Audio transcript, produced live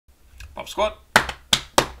Pop Squat.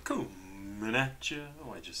 Coming at ya.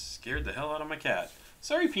 Oh, I just scared the hell out of my cat.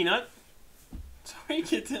 Sorry, Peanut. Sorry,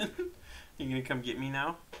 kitten. You gonna come get me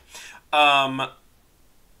now?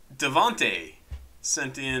 Devante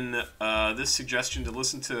sent in this suggestion to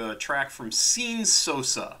listen to a track from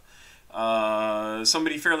Sosa.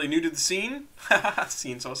 Somebody fairly new to the scene.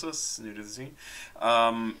 Sosa's new to the scene.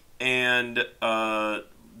 And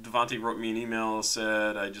Devante wrote me an email,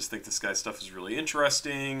 said, I just think this guy's stuff is really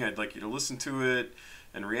interesting. I'd like you to listen to it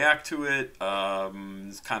and react to it.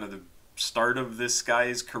 It's kind of the start of this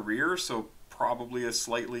guy's career, so probably a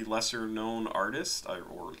slightly lesser known artist,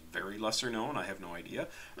 or very lesser known, I have no idea.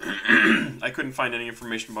 I couldn't find any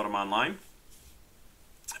information about him online.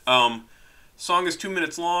 Song is 2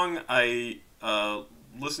 minutes long. I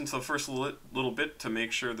listened to the first little bit to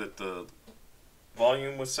make sure that the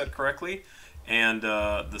volume was set correctly. And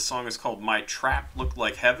the song is called My Trap Looked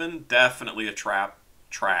Like Heaven. Definitely a trap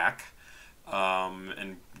track.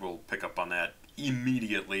 And we'll pick up on that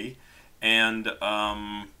immediately. And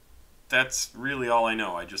that's really all I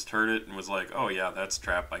know. I just heard it and was like, oh yeah, that's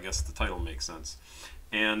trap. I guess the title makes sense.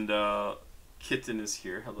 And Kitten is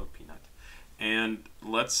here. Hello, Peanut. And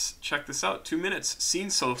let's check this out. 2 minutes.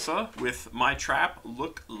 Sosa with My Trap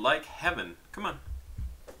Look Like Heaven. Come on.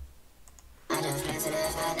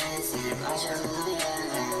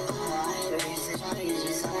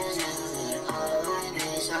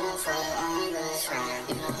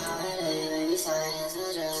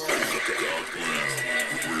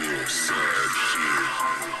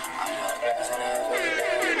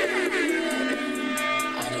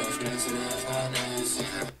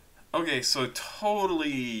 Okay, so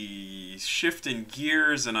totally shifting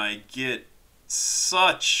gears, and I get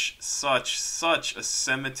such a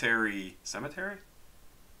cemetery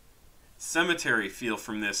feel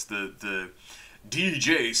from this, the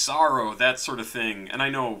DJ Sorrow, that sort of thing. And I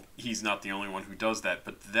know he's not the only one who does that,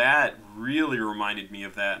 but that really reminded me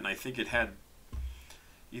of that. And I think it had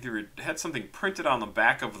something printed on the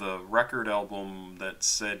back of the record album that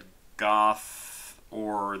said Goth,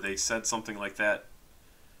 or they said something like that.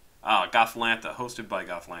 Gothlanta, hosted by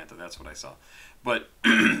Gothlanta, that's what I saw. But,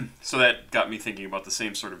 so that got me thinking about the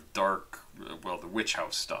same sort of dark, well, the witch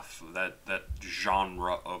house stuff, that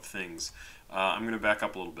genre of things. I'm going to back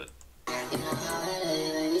up a little bit.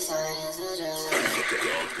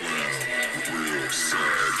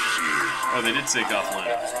 Oh, they did say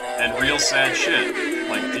Gothlanta. And real sad shit,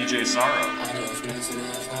 like DJ Sorrow.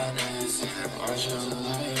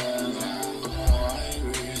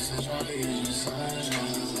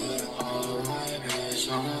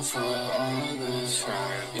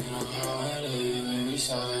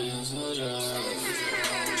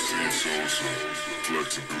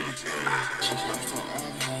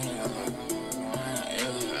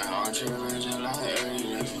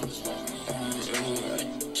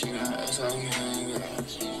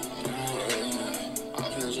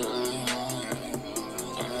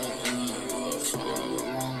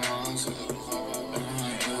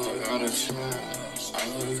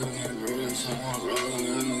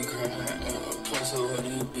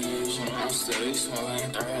 Steady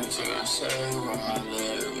smoking threats, I got saved by my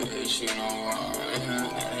leg, bitch, you know why.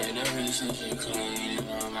 Ever since she clean,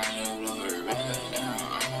 I'm out of blow her back down.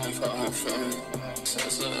 I'm like, fuck her fat.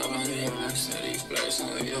 Sosa, I'm in steady flexing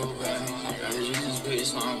with your back. I got Jesus,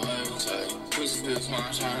 bitch, my website. Pussy, bitch, my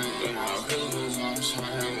shine. But now, Christmas, my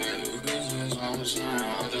shine. Christmas, my shine.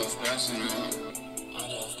 I'm just flexing up. I'm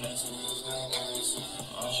just flexing up. I'm just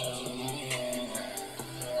flexing up.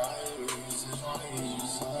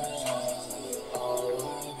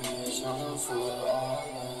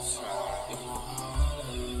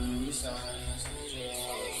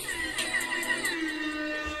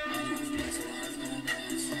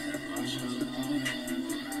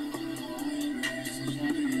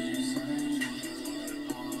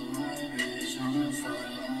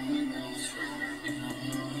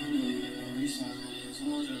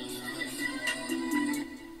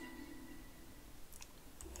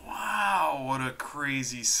 Wow, what a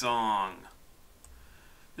crazy song.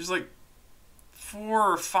 There's like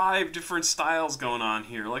 4 or 5 different styles going on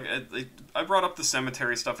here. Like I brought up the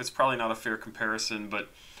cemetery stuff. It's probably not a fair comparison, but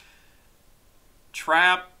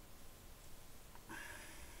trap,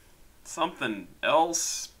 something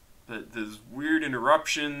else. There's weird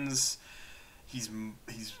interruptions. He's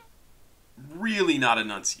really not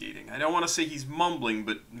enunciating. I don't want to say he's mumbling,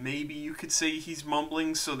 but maybe you could say he's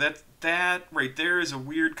mumbling. So that right there is a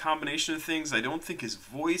weird combination of things. I don't think his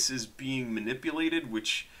voice is being manipulated,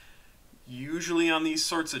 which usually on these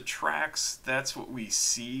sorts of tracks, that's what we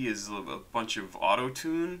see is a bunch of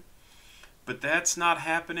auto-tune. But that's not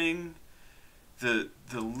happening. the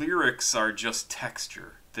lyrics are just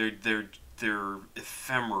texture. They're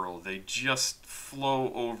ephemeral. They just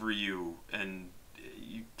flow over you, and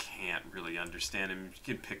you can't really understand them. You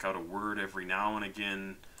can pick out a word every now and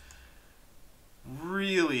again.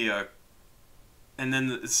 Really and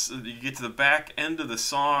then you get to the back end of the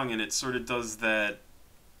song, and it sort of does that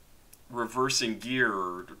reversing gear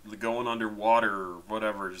or going underwater or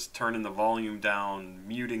whatever, just turning the volume down,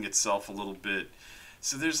 muting itself a little bit.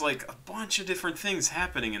 So there's like a bunch of different things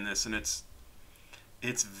happening in this, and it's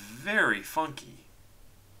very funky.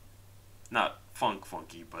 Not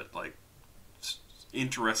funky, but like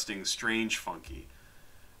interesting, strange funky.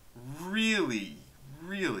 Really,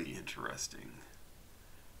 really interesting.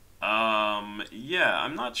 Yeah,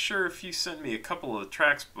 I'm not sure if you sent me a couple of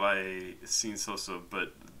tracks by Sosa,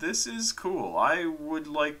 but this is cool. I would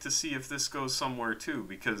like to see if this goes somewhere too,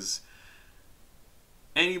 because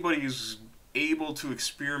anybody who's able to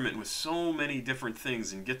experiment with so many different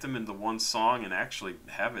things and get them into one song and actually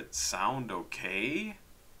have it sound okay.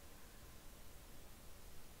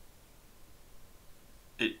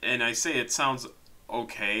 And I say it sounds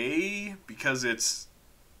okay because it's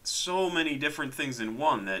so many different things in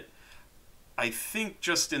one that I think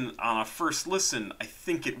just on a first listen, I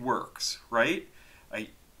think it works, right?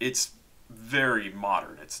 It's very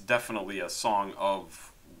modern. It's definitely a song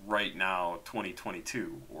of right now,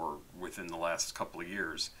 2022, or within the last couple of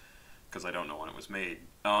years, because I don't know when it was made.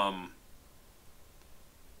 But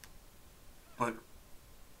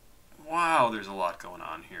wow, there's a lot going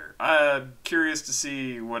on here. I'm curious to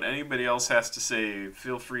see what anybody else has to say.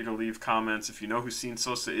 Feel free to leave comments. If you know who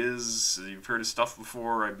Sosa is, you've heard his stuff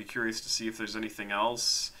before, I'd be curious to see if there's anything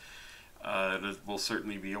else. It will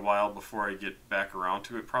certainly be a while before I get back around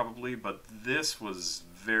to it, probably, but this was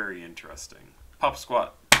very interesting. Papa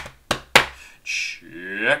Squat,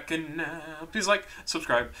 checking out. Please like,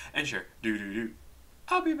 subscribe, and share. Do.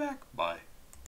 I'll be back. Bye.